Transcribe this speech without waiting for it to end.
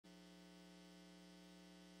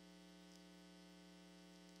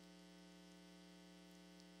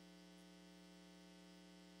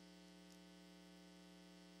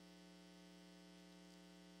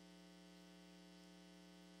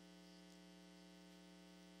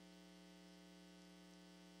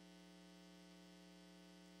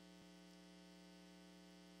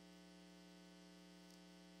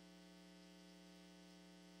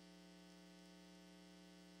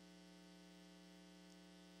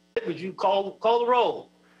would you call the roll?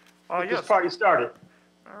 Get Yes. this party started.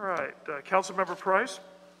 All right. Councilmember Price,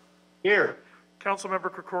 Here. Councilmember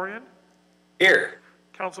Krikorian, Here.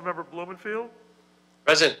 Councilmember Blumenfield,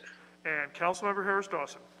 Present. and Councilmember Harris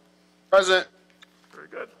Dawson. Present. Very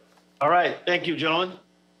good. All right, thank you, gentlemen.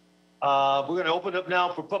 We're going to open up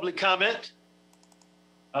now for public comment.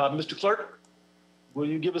 Mr. Clerk, will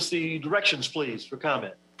you give us the directions, please, for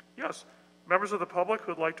comment? Yes. Members of the public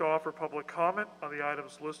who would like to offer public comment on the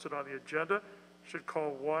items listed on the agenda should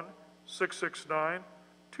call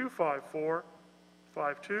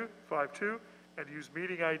 1-669-254-5252 and use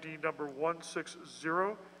meeting ID number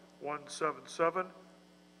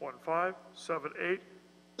 160-177-1578,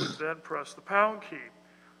 then press the pound key.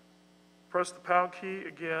 Press the pound key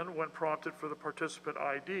again when prompted for the participant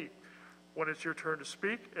ID. When it's your turn to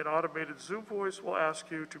speak, an automated Zoom voice will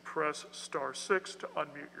ask you to press *6 to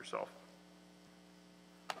unmute yourself.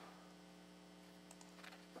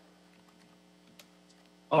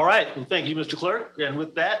 All right, well, thank you, Mr. Clerk. And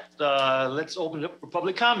with that, let's open it up for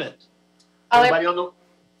public comment. Caller, Everybody on the,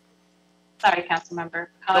 sorry, Councilmember.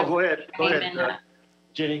 no, go ahead,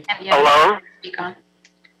 Jenny. Hello? Speak on.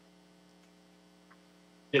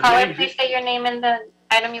 Yeah, Caller, Jenny, please say your name and the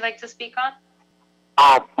item you'd like to speak on.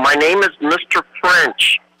 My name is Mr.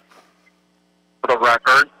 French, for the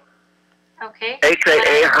record, Okay.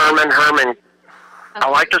 a.k.a. Herman Herman. I'd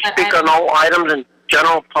like to speak on all items in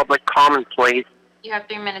general public comment, please. You have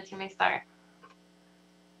 3 minutes. You may start.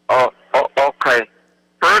 Okay.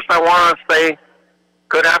 First, I want to say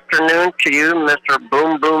good afternoon to you, Mr.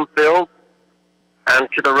 Boom Boomfield, and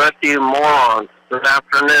to the rest of you morons. Good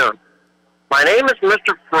afternoon. My name is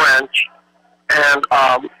Mr. French, and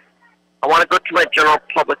I want to go to my general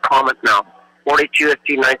public comment now.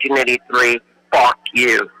 42-1983, fuck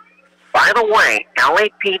you. By the way,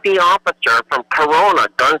 LAPD officer from Corona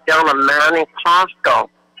guns down a man in Costco,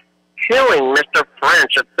 killing Mr.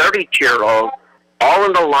 French, a 32-year-old, all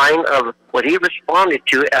in the line of what he responded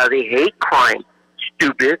to as a hate crime.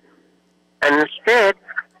 Stupid. And instead,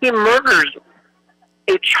 he murders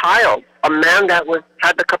a child, a man that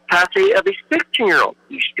had the capacity of a 16-year-old.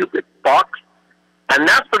 You stupid fucks. And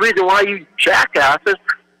that's the reason why you jackasses,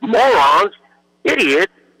 morons,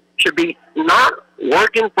 idiots, should be not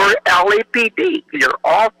working for LAPD. You're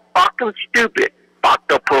all fucking stupid. Fuck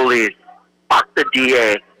the police. Fuck the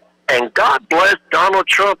DA. And God bless Donald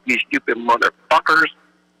Trump, you stupid motherfuckers.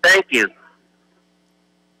 Thank you.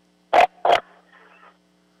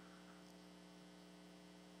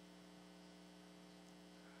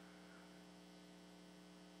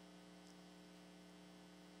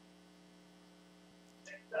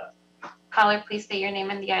 Caller, please say your name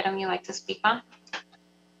and the item you'd like to speak on.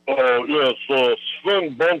 Yes,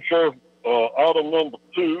 Sven Buncher, item number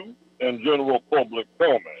 2, and general public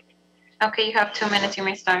comment. Okay, you have 2 minutes. You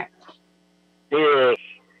may start. Yes,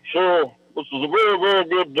 so this is a very, very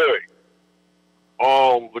good day.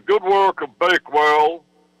 The good work of Bakewell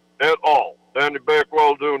et al. Danny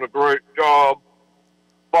Bakewell doing a great job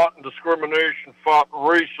fighting discrimination, fighting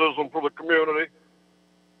racism for the community.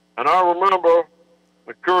 And I remember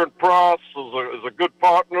the current Price is a good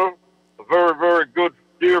partner, a very, very good,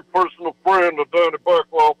 dear personal friend of Danny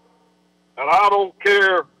Bakewell. And I don't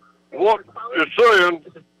care what you're saying,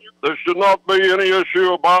 there should not be any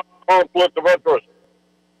issue about conflict of interest.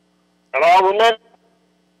 And I remember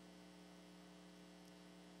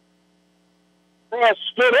Price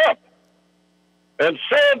stood up and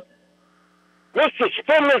said, Mr.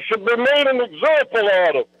 Spindler should be made an example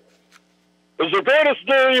out of. It was the greatest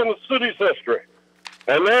day in the city's history.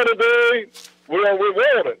 And that day, we are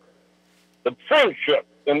rewarding the friendship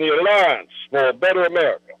and the alliance for a better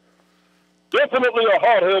America. Definitely a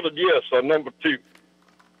hot-headed yes on number 2.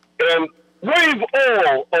 And waive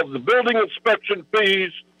all of the building inspection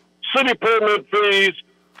fees, city permit fees.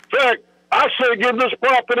 In fact, I say give this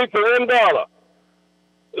property for $1.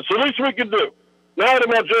 It's the least we can do. Now to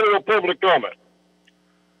my general public comment.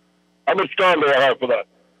 How much time do I have for that?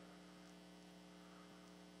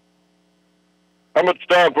 How much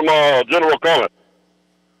time for my general comment?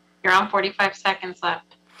 You're on 45 seconds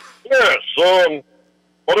left. Yes,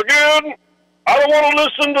 but again, I don't want to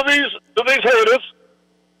listen to these haters.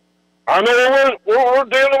 I know we're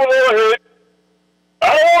dealing with a lot of hate.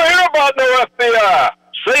 I don't want to hear about no FBI.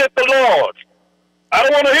 Saith the Lord. I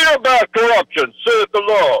don't want to hear about corruption. Saith the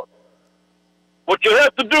Lord. What you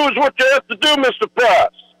have to do is what you have to do, Mr. Price,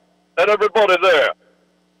 and everybody there.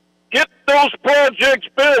 Get those projects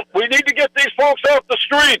built. We need to get these folks off the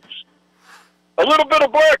streets. A little bit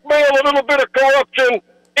of blackmail, a little bit of corruption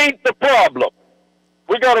ain't the problem.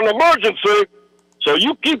 We got an emergency, so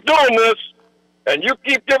you keep doing this, and you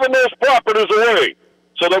keep giving those properties away.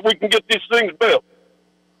 so that we can get these things built.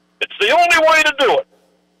 It's the only way to do it.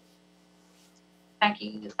 Thank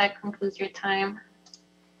you. That concludes your time.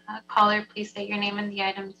 Caller, please state your name and the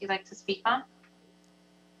items you'd like to speak on.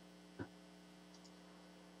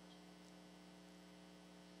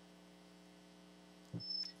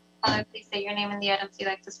 Caller, please state your name and the items you'd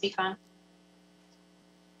like to speak on.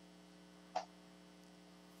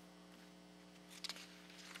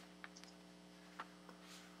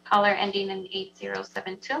 Caller ending in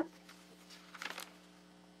 8072.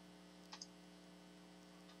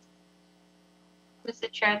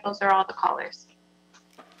 Mr. Chair, those are all the callers.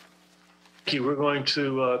 Thank you. We're going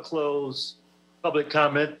to close public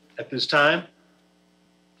comment at this time.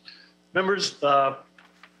 Members, I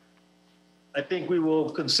think we will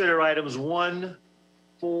consider items 1,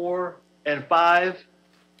 4, and 5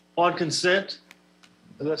 on consent,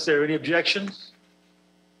 unless there are any objections.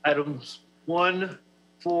 Items 1,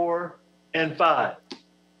 4, and 5.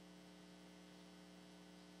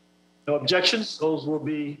 No objections? Those will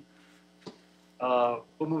be, we'll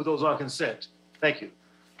move those on consent. Thank you.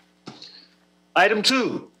 Item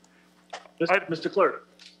 2, Mr. Clerk.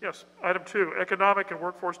 Yes, item 2, Economic and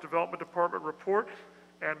Workforce Development Department report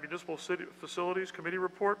and Municipal City Facilities Committee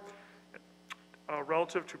report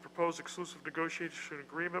relative to proposed exclusive negotiation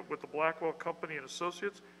agreement with the Blackwell Company and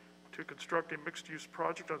Associates to construct a mixed-use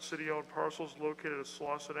project on city-owned parcels located at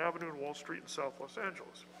Slauson Avenue and Wall Street in South Los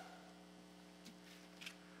Angeles.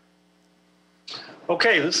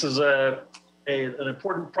 Okay, this is an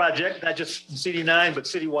important project, not just in CD9, but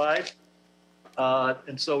citywide.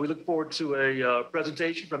 And so we look forward to a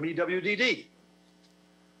presentation from EWDD.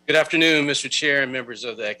 Good afternoon, Mr. Chair and members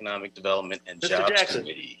of the Economic Development and Mr. Jobs Jackson,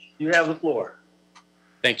 Committee. you have the floor.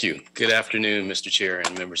 Thank you. Good afternoon, Mr. Chair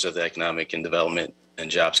and members of the Economic and Development and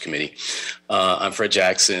Jobs Committee. I'm Fred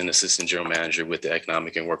Jackson, Assistant General Manager with the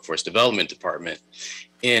Economic and Workforce Development Department.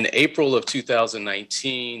 In April of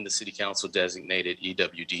 2019, the City Council designated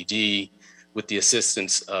EWDD with the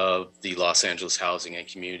assistance of the Los Angeles Housing and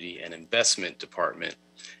Community and Investment Department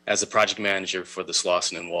as the project manager for the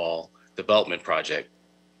Slauson and Wall development project.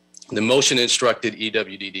 The motion instructed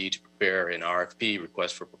EWDD to prepare an RFP,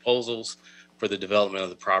 request for proposals, for the development of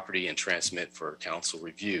the property and transmit for council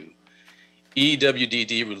review.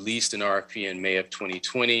 EWDD released an RFP in May of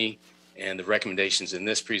 2020, and the recommendations in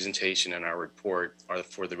this presentation and our report are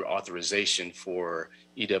for the authorization for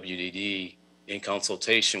EWDD in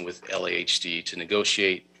consultation with LAHD to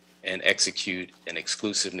negotiate and execute an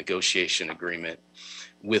exclusive negotiation agreement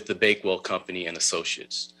with the Bakewell Company and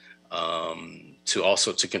Associates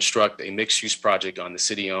to construct a mixed-use project on the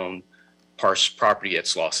city-owned property at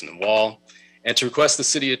Slauson and Wall, and to request the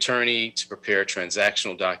city attorney to prepare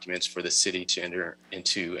transactional documents for the city to enter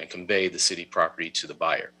into and convey the city property to the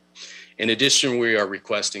buyer. In addition, we are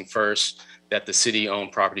requesting first that the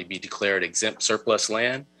city-owned property be declared exempt surplus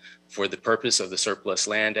land for the purpose of the Surplus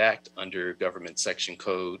Land Act under Government Section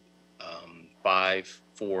Code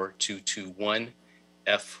 54221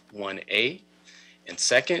 F1A. And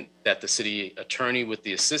second, that the city attorney, with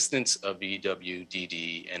the assistance of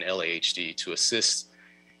EWDD and LAHD, to assist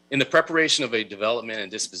in the preparation of a development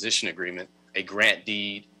and disposition agreement, a grant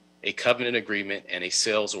deed, a covenant agreement, and a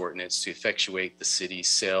sales ordinance to effectuate the city's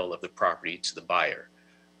sale of the property to the buyer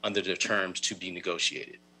under the terms to be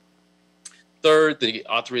negotiated. Third, the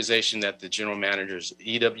authorization that the general managers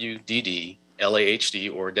EWDD,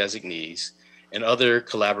 LAHD, or designees, and other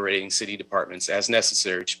collaborating city departments as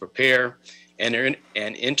necessary to prepare and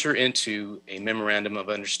enter into a memorandum of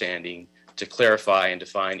understanding to clarify and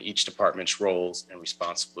define each department's roles and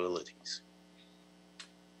responsibilities.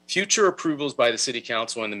 Future approvals by the City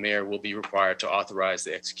Council and the Mayor will be required to authorize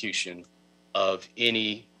the execution of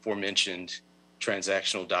any aforementioned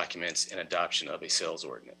transactional documents and adoption of a sales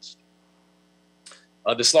ordinance.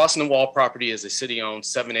 The Slauson and Wall property is a city-owned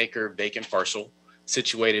 7-acre vacant parcel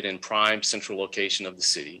situated in prime central location of the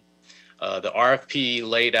city. The RFP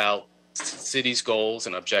laid out city's goals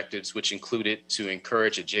and objectives, which included to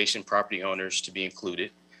encourage adjacent property owners to be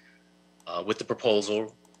included with the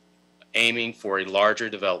proposal, aiming for a larger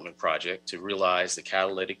development project to realize the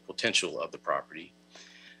catalytic potential of the property,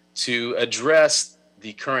 to address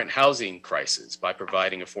the current housing crisis by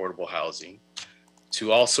providing affordable housing,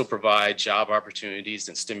 to also provide job opportunities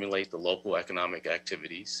and stimulate the local economic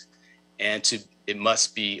activities, and it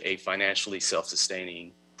must be a financially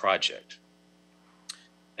self-sustaining project.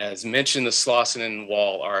 As mentioned, the Slauson and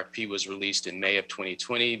Wall RFP was released in May of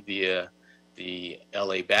 2020 via the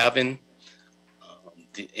LA Bavin.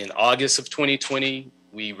 In August of 2020,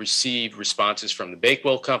 we received responses from the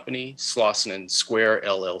Bakewell Company, Slauson and Square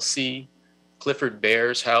LLC, Clifford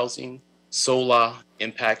Bears Housing, SOLA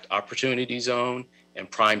Impact Opportunity Zone, and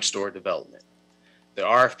prime store development. The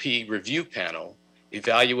RFP review panel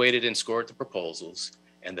evaluated and scored the proposals,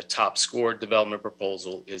 and the top scored development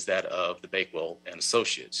proposal is that of the Bakewell and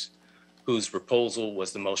Associates, whose proposal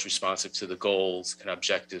was the most responsive to the goals and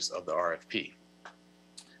objectives of the RFP.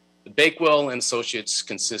 The Bakewell and Associates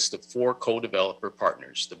consist of 4 co-developer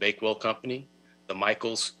partners: the Bakewell Company, the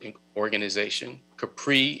Michaels Organization,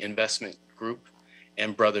 Capri Investment Group,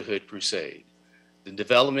 and Brotherhood Crusade. The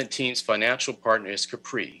development team's financial partner is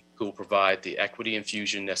Capri, who will provide the equity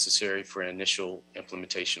infusion necessary for initial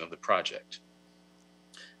implementation of the project.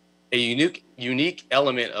 A unique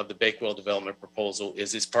element of the Bakewell development proposal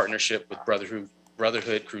is its partnership with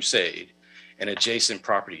Brotherhood Crusade, an adjacent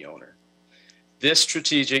property owner. This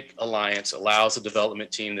strategic alliance allows the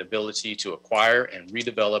development team the ability to acquire and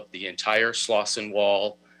redevelop the entire Slauson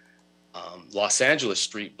Wall, Los Angeles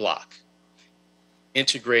Street block,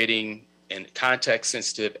 integrating a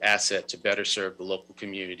context-sensitive asset to better serve the local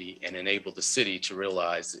community and enable the city to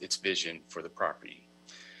realize its vision for the property.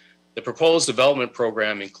 The proposed development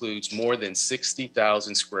program includes more than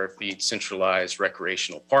 60,000 square feet centralized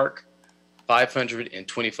recreational park,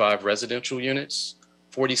 525 residential units,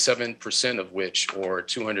 47% of which, or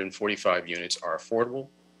 245 units, are affordable,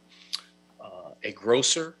 a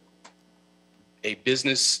grocer, a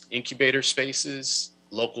business incubator spaces,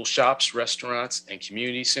 local shops, restaurants, and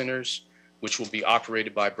community centers, which will be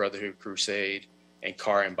operated by Brotherhood Crusade, and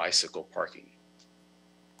car and bicycle parking.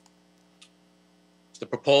 The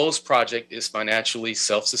proposed project is financially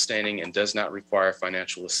self-sustaining and does not require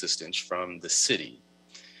financial assistance from the city.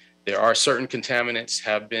 There are certain contaminants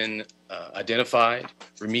have been identified.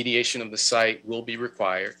 Remediation of the site will be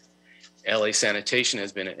required. LA Sanitation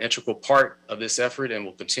has been an integral part of this effort and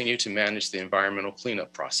will continue to manage the environmental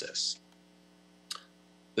cleanup process.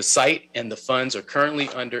 The site and the funds are currently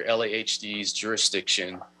under LAHD's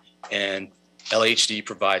jurisdiction, and LAHD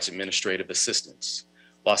provides administrative assistance.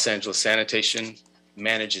 Los Angeles Sanitation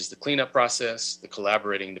manages the cleanup process. The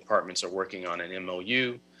collaborating departments are working on an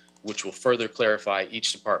MOU, which will further clarify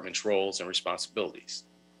each department's roles and responsibilities.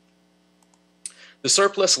 The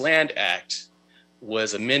Surplus Land Act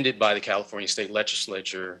was amended by the California State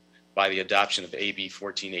Legislature by the adoption of AB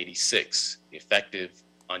 1486, effective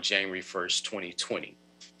on January 1st, 2020.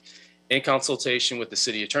 In consultation with the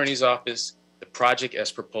City Attorney's Office, the project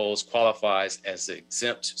as proposed qualifies as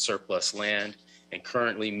exempt surplus land and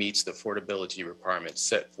currently meets the affordability requirements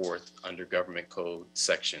set forth under Government Code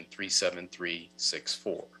Section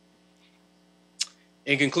 37364.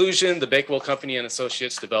 In conclusion, the Bakewell Company and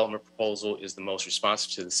Associates development proposal is the most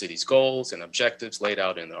responsive to the city's goals and objectives laid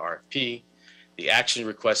out in the RFP. The action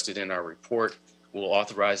requested in our report will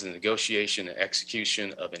authorize the negotiation and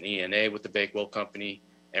execution of an ENA with the Bakewell Company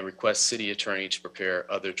and request city attorney to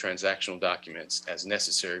prepare other transactional documents as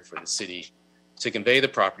necessary for the city to convey the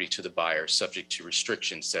property to the buyer, subject to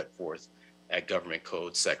restrictions set forth at Government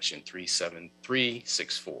Code Section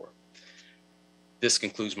 37364. This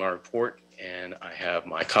concludes my report, and I have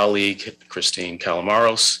my colleague, Christine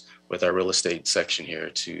Calamaros, with our real estate section here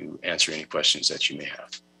to answer any questions that you may have.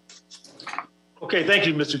 Okay, thank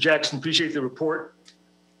you, Mr. Jackson. Appreciate the report.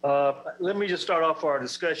 Let me just start off our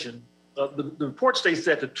discussion. The report states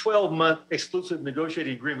that the 12-month exclusive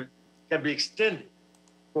negotiating agreement can be extended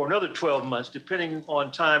for another 12 months, depending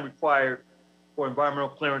on time required for environmental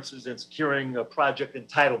clearances and securing project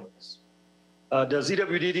entitlements. Does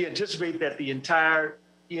EWDD anticipate that the entire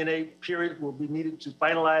ENA period will be needed to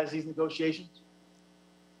finalize these negotiations?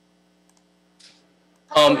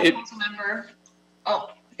 Councilmember.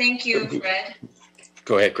 Oh, thank you, Fred.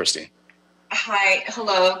 Go ahead, Christine. Hi,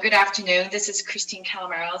 hello, good afternoon. This is Christine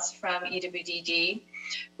Calamaros from EWDD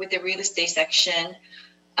with the real estate section.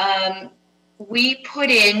 We put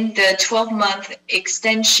in the 12-month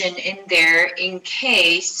extension in there in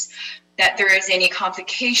case that there is any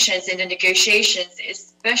complications in the negotiations,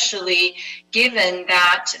 especially given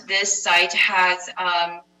that this site has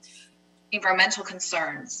environmental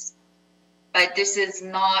concerns. But this is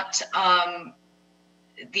not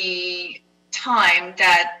the time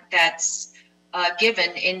that's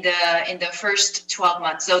given in the first 12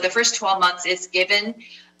 months. So the first 12 months is given.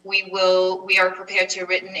 We are prepared to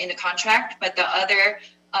written in the contract, but the other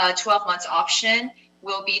 12 months option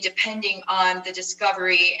will be depending on the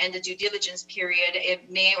discovery and the due diligence period. It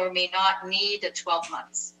may or may not need the 12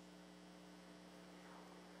 months.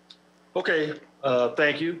 Okay,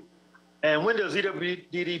 thank you. And when does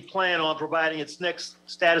EWDD plan on providing its next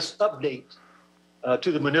status update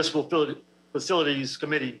to the Municipal Facilities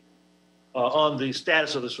Committee on the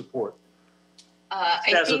status of this report?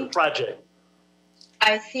 Status of the project.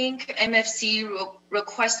 I think MFC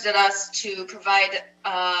requested us to provide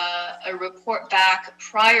a report back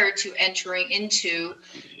prior to entering into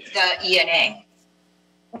the ENA.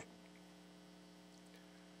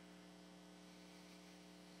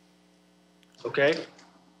 Okay.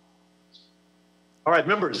 All right,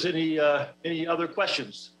 members, any other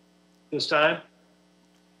questions this time?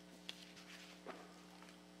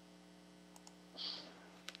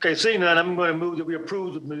 Okay, seeing none, I'm going to move that we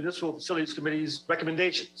approve the Municipal Facilities Committee's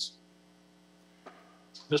recommendations.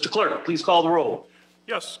 Mr. Clerk, please call the roll.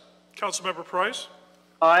 Yes. Councilmember Price?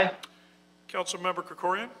 Aye. Councilmember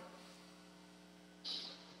Krikorian?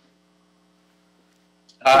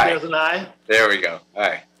 Aye. There's an aye. There we go.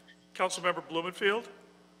 Aye. Councilmember Blumenfield?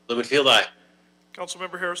 Blumenfield, aye.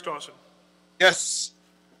 Councilmember Harris Dawson? Yes.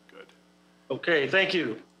 Good. Okay, thank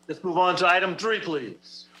you. Let's move on to item 3,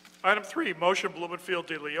 please. Item 3, motion Blumenfield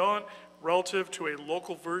de Leon relative to a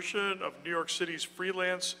local version of New York City's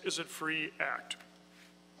Freelance Isn't Free Act.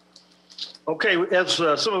 Okay, as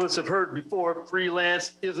some of us have heard before,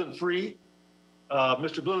 freelance isn't free.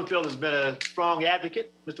 Mr. Blumenfield has been a strong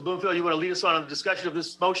advocate. Mr. Blumenfield, you want to lead us on a discussion of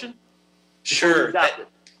this motion? Sure.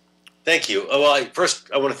 Thank you. Oh, well,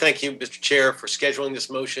 first, I want to thank you, Mr. Chair, for scheduling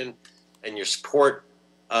this motion and your support.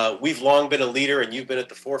 We've long been a leader, and you've been at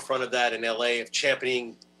the forefront of that in LA, of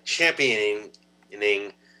championing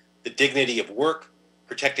the dignity of work,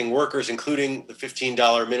 protecting workers, including the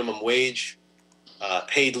 $15 minimum wage,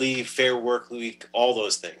 paid leave, fair work week, all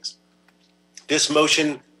those things. This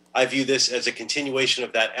motion, I view this as a continuation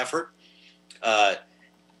of that effort.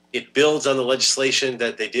 It builds on the legislation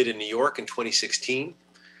that they did in New York in 2016.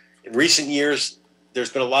 In recent years,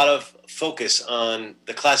 there's been a lot of focus on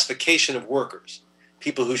the classification of workers,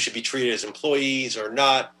 people who should be treated as employees or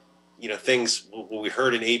not, things we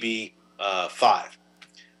heard in AB 5.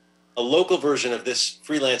 A local version of this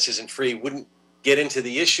Freelance Isn't Free wouldn't get into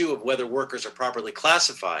the issue of whether workers are properly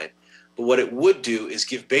classified, but what it would do is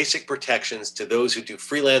give basic protections to those who do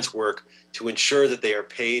freelance work to ensure that they are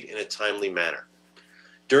paid in a timely manner.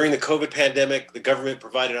 During the COVID pandemic, the government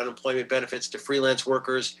provided unemployment benefits to freelance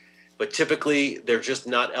workers, but typically they're just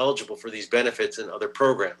not eligible for these benefits and other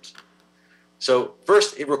programs. So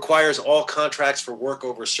first, it requires all contracts for work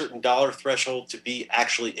over a certain dollar threshold to be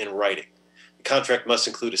actually in writing. The contract must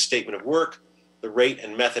include a statement of work, the rate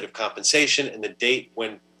and method of compensation, and the date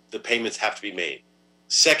when the payments have to be made.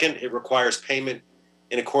 Second, it requires payment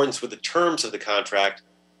in accordance with the terms of the contract,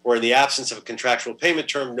 or in the absence of a contractual payment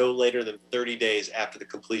term, no later than 30 days after the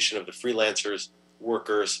completion of the freelancer's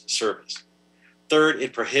worker's service. Third,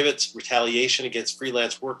 it prohibits retaliation against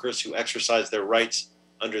freelance workers who exercise their rights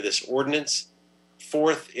under this ordinance.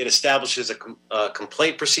 Fourth, it establishes a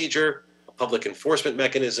complaint procedure, a public enforcement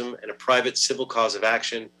mechanism, and a private civil cause of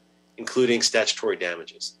action, including statutory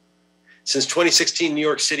damages. Since 2016, New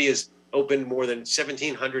York City has opened more than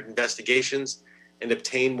 1,700 investigations and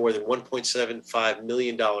obtained more than $1.75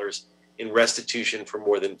 million in restitution for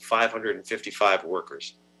more than 555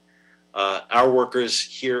 workers. Our workers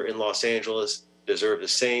here in Los Angeles deserve the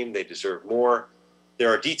same. They deserve more. There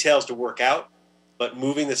are details to work out, but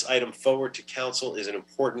moving this item forward to council is an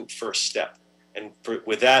important first step. And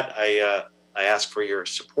with that, I ask for your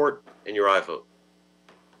support and your aye vote.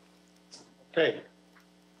 Okay.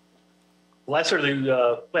 Well, I certainly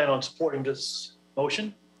plan on supporting this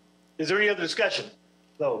motion. Is there any other discussion?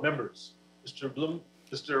 No, members. Mr. Bloom,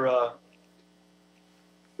 Mr.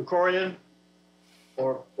 Krikorian,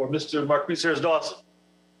 or Mr. Marquis Harris Dawson?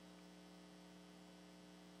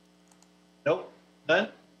 Nope, none?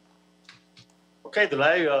 Okay, then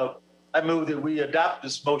I move that we adopt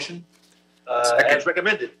this motion as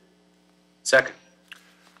recommended. Second.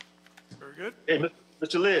 Very good. Hey,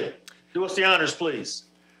 Mr. Lid, do us the honors, please.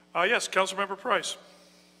 Yes, Councilmember Price.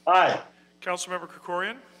 Aye. Councilmember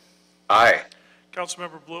Krikorian. Aye.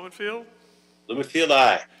 Councilmember Blumenfield. Blumenfield,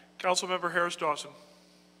 aye. Councilmember Harris Dawson.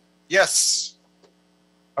 Yes.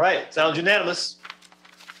 All right, sounds unanimous.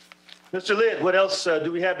 Mr. Lid, what else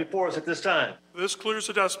do we have before us at this time? This clears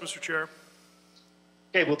the desk, Mr. Chair.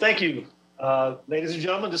 Okay, well, thank you. Ladies and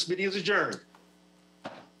gentlemen, this meeting is adjourned.